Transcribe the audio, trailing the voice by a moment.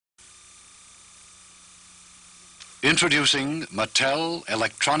Introducing Mattel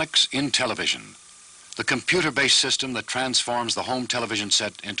Electronics Intellivision, the computer-based system that transforms the home television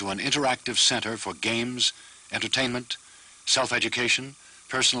set into an interactive center for games, entertainment, self-education,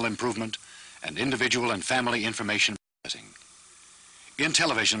 personal improvement, and individual and family information processing.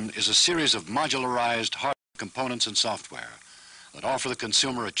 Intellivision is a series of modularized hardware components and software that offer the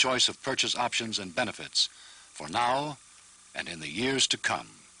consumer a choice of purchase options and benefits for now and in the years to come.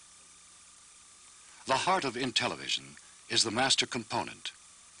 The heart of Intellivision is the master component.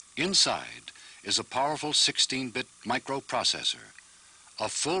 Inside is a powerful 16-bit microprocessor, a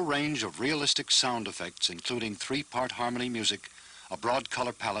full range of realistic sound effects including 3-part harmony music, a broad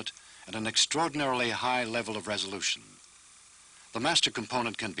color palette, and an extraordinarily high level of resolution. The master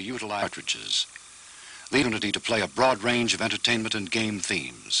component can be utilized cartridges, the opportunity to play a broad range of entertainment and game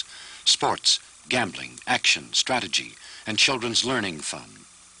themes, sports, gambling, action, strategy, and children's learning fun.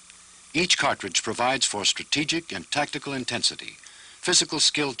 Each cartridge provides for strategic and tactical intensity, physical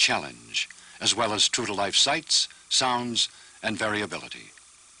skill challenge, as well as true-to-life sights, sounds, and variability.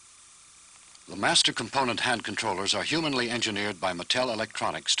 The master component hand controllers are humanly engineered by Mattel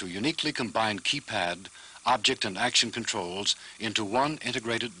Electronics to uniquely combine keypad, object, and action controls into one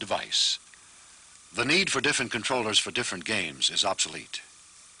integrated device. The need for different controllers for different games is obsolete.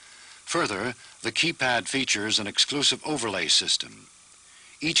 Further, the keypad features an exclusive overlay system.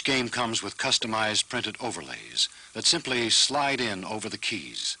 Each game comes with customized printed overlays that simply slide in over the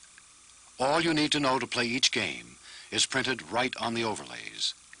keys. All you need to know to play each game is printed right on the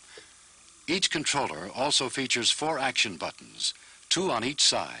overlays. Each controller also features 4 action buttons, 2 on each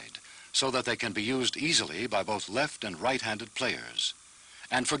side, so that they can be used easily by both left and right-handed players.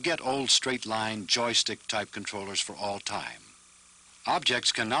 And forget old straight-line joystick-type controllers for all time.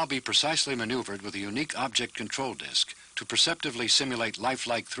 Objects can now be precisely maneuvered with a unique object control disc to perceptively simulate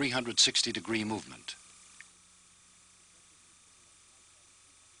lifelike 360-degree movement.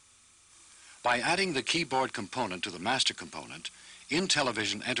 By adding the keyboard component to the master component,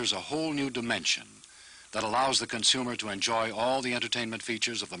 Intellivision enters a whole new dimension that allows the consumer to enjoy all the entertainment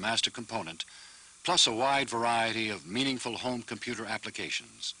features of the master component, plus a wide variety of meaningful home computer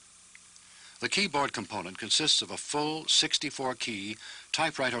applications. The keyboard component consists of a full 64-key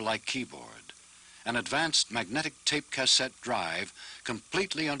typewriter-like keyboard, an advanced magnetic tape cassette drive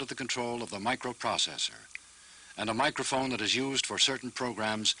completely under the control of the microprocessor, and a microphone that is used for certain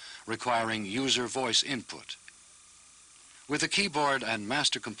programs requiring user voice input. With the keyboard and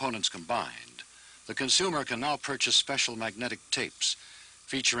master components combined, the consumer can now purchase special magnetic tapes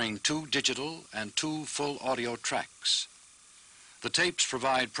featuring 2 digital and 2 full audio tracks. The tapes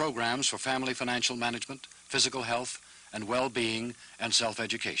provide programs for family financial management, physical health, and well-being and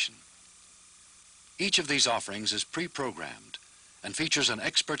self-education. Each of these offerings is pre-programmed and features an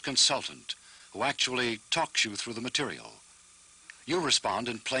expert consultant who actually talks you through the material. You respond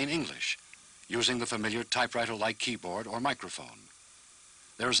in plain English using the familiar typewriter-like keyboard or microphone.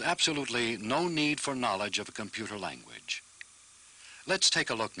 There is absolutely no need for knowledge of a computer language. Let's take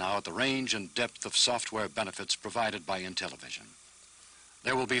a look now at the range and depth of software benefits provided by Intellivision.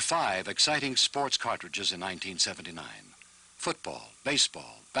 There will be 5 exciting sports cartridges in 1979. Football,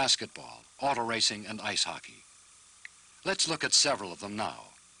 baseball, basketball, auto racing, and ice hockey. Let's look at several of them now.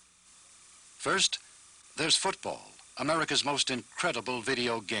 First, there's football, America's most incredible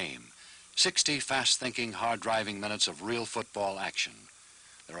video game. 60 fast-thinking, hard-driving minutes of real football action.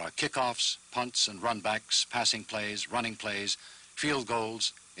 There are kickoffs, punts and runbacks, passing plays, running plays, field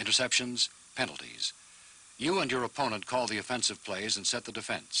goals, interceptions, penalties. You and your opponent call the offensive plays and set the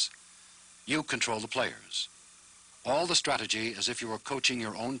defense. You control the players. All the strategy as if you were coaching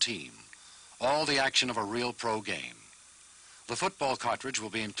your own team. All the action of a real pro game. The football cartridge will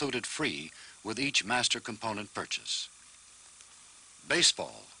be included free with each master component purchase.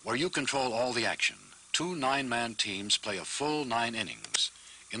 Baseball, where you control all the action. 2 9-man teams play a full 9 innings.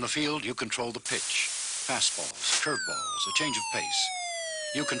 In the field, you control the pitch, fastballs, curveballs, a change of pace.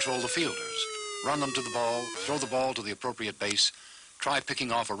 You control the fielders. Run them to the ball, throw the ball to the appropriate base, try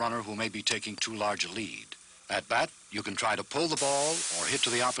picking off a runner who may be taking too large a lead. At bat, you can try to pull the ball or hit to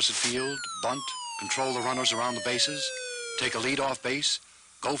the opposite field, bunt, control the runners around the bases, take a lead off base,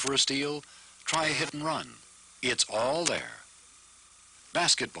 go for a steal, try a hit and run. It's all there.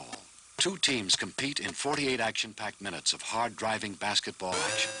 Basketball. 2 teams compete in 48 action-packed minutes of hard-driving basketball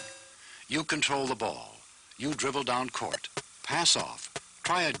action. You control the ball. You dribble down court, pass off,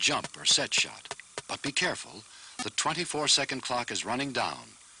 try a jump or set shot. But be careful, the 24-second clock is running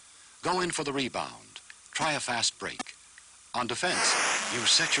down. Go in for the rebound. Try a fast break. On defense, you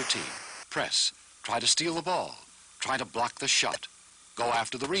set your team, press, try to steal the ball, try to block the shot, go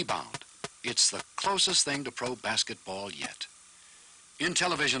after the rebound. It's the closest thing to pro basketball yet.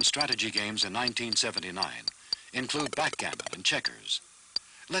 Intellivision strategy games in 1979 include backgammon and checkers.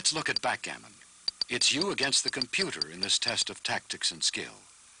 Let's look at backgammon. It's you against the computer in this test of tactics and skill.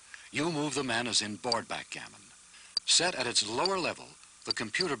 You move the men as in board backgammon. Set at its lower level, the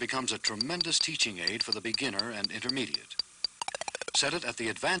computer becomes a tremendous teaching aid for the beginner and intermediate. Set it at the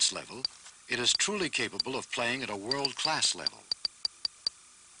advanced level, it is truly capable of playing at a world-class level.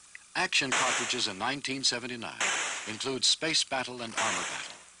 Action cartridges in 1979 include Space Battle and Armor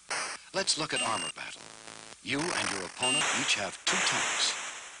Battle. Let's look at Armor Battle. You and your opponent each have 2 tanks.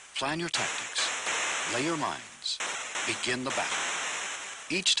 Plan your tactics. Lay your mines. Begin the battle.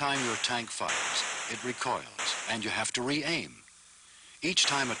 Each time your tank fires, it recoils, and you have to re-aim. Each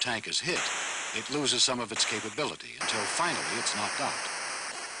time a tank is hit, it loses some of its capability until finally it's knocked out.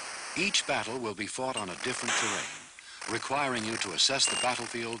 Each battle will be fought on a different terrain, requiring you to assess the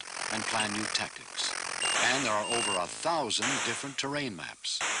battlefield and plan new tactics. And there are over 1,000 different terrain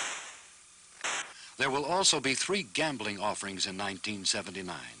maps. There will also be 3 gambling offerings in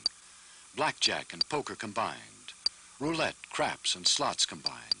 1979. Blackjack and poker combined, roulette, craps, and slots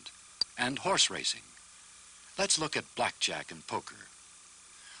combined, and horse racing. Let's look at blackjack and poker.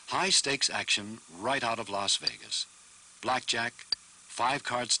 High-stakes action right out of Las Vegas. Blackjack,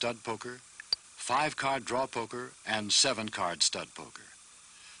 5-card stud poker, 5-card draw poker, and 7-card stud poker.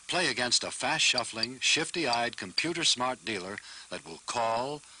 Play against a fast-shuffling, shifty-eyed, computer-smart dealer that will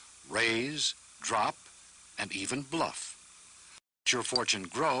call, raise, drop, and even bluff. Let your fortune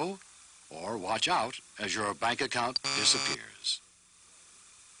grow, or watch out as your bank account disappears.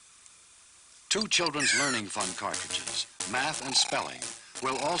 2 children's learning fun cartridges, math and spelling,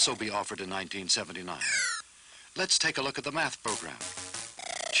 will also be offered in 1979. Let's take a look at the math program.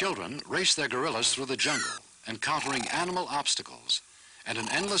 Children race their gorillas through the jungle, encountering animal obstacles and an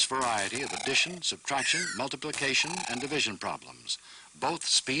endless variety of addition, subtraction, multiplication, and division problems. Both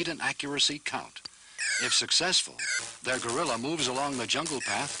speed and accuracy count. If successful, their gorilla moves along the jungle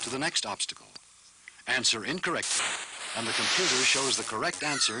path to the next obstacle. Answer incorrectly, and the computer shows the correct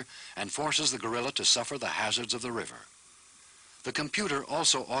answer and forces the gorilla to suffer the hazards of the river. The computer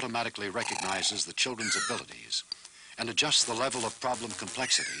also automatically recognizes the children's abilities and adjusts the level of problem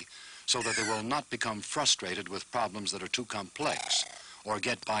complexity so that they will not become frustrated with problems that are too complex or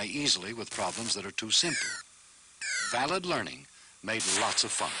get by easily with problems that are too simple. Valid learning made lots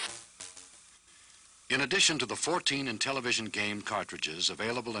of fun. In addition to the 14 Intellivision game cartridges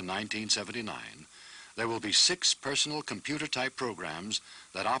available in 1979, there will be 6 personal computer-type programs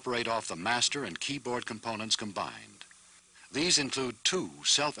that operate off the master and keyboard components combined. These include 2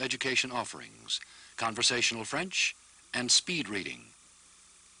 self-education offerings, conversational French and speed reading.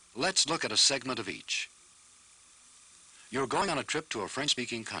 Let's look at a segment of each. You're going on a trip to a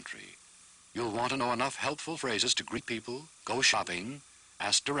French-speaking country. You'll want to know enough helpful phrases to greet people, go shopping,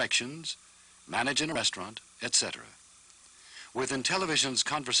 ask directions, manage in a restaurant, etc. With Intellivision's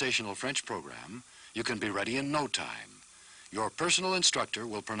conversational French program, you can be ready in no time. Your personal instructor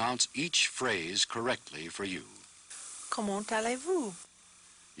will pronounce each phrase correctly for you. Comment allez-vous?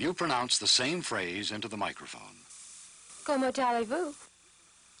 You pronounce the same phrase into the microphone. Comment allez-vous?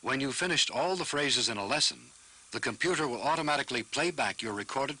 When you've finished all the phrases in a lesson, the computer will automatically play back your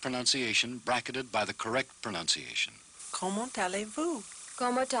recorded pronunciation bracketed by the correct pronunciation. Comment allez-vous?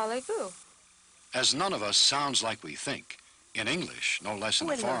 Comment allez-vous? As none of us sounds like we think, in English, no less than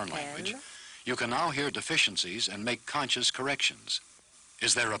a foreign language, you can now hear deficiencies and make conscious corrections.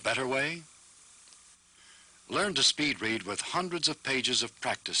 Is there a better way? Learn to speed read with hundreds of pages of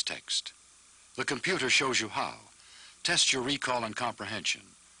practice text. The computer shows you how, tests your recall and comprehension,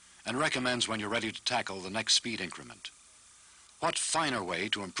 and recommends when you're ready to tackle the next speed increment. What finer way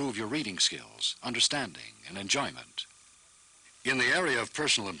to improve your reading skills, understanding, and enjoyment? In the area of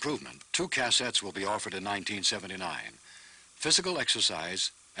personal improvement, 2 cassettes will be offered in 1979, physical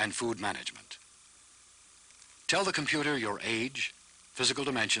exercise and food management. Tell the computer your age, physical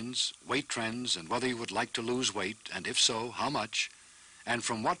dimensions, weight trends, and whether you would like to lose weight, and if so, how much, and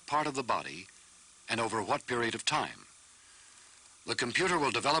from what part of the body, and over what period of time. The computer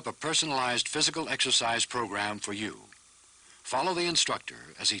will develop a personalized physical exercise program for you. Follow the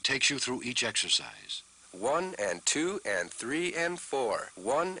instructor as he takes you through each exercise. 1 and 2 and 3 and 4.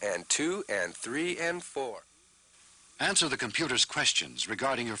 1 and 2 and 3 and 4. Answer the computer's questions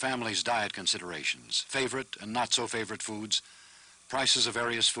regarding your family's diet considerations, favorite and not so favorite foods, prices of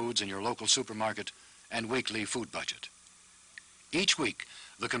various foods in your local supermarket, and weekly food budget. Each week,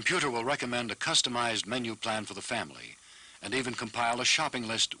 the computer will recommend a customized menu plan for the family and even compile a shopping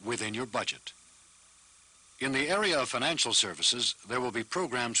list within your budget. In the area of financial services, there will be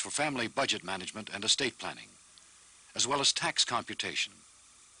programs for family budget management and estate planning, as well as tax computation.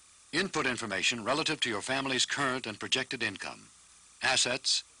 Input information relative to your family's current and projected income,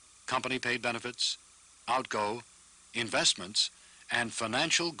 assets, company-paid benefits, outgo, investments, and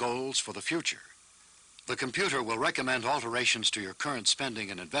financial goals for the future. The computer will recommend alterations to your current spending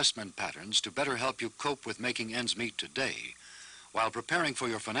and investment patterns to better help you cope with making ends meet today while preparing for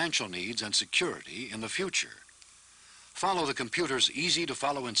your financial needs and security in the future. Follow the computer's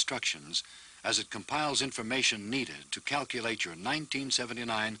easy-to-follow instructions as it compiles information needed to calculate your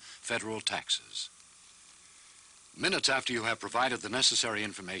 1979 federal taxes. Minutes after you have provided the necessary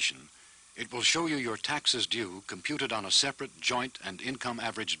information, it will show you your taxes due computed on a separate joint and income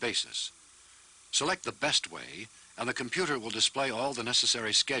averaged basis. Select the best way, and the computer will display all the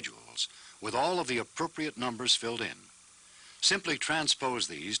necessary schedules with all of the appropriate numbers filled in. Simply transpose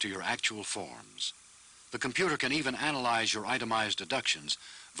these to your actual forms. The computer can even analyze your itemized deductions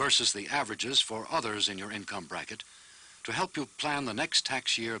versus the averages for others in your income bracket to help you plan the next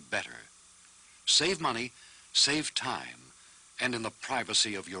tax year better. Save money, save time, and in the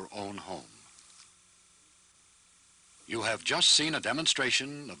privacy of your own home. You have just seen a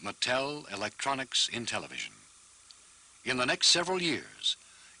demonstration of Mattel Electronics Intellivision. In the next several years,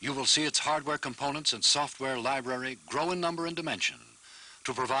 you will see its hardware components and software library grow in number and dimension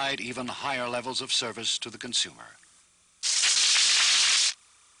to provide even higher levels of service to the consumer.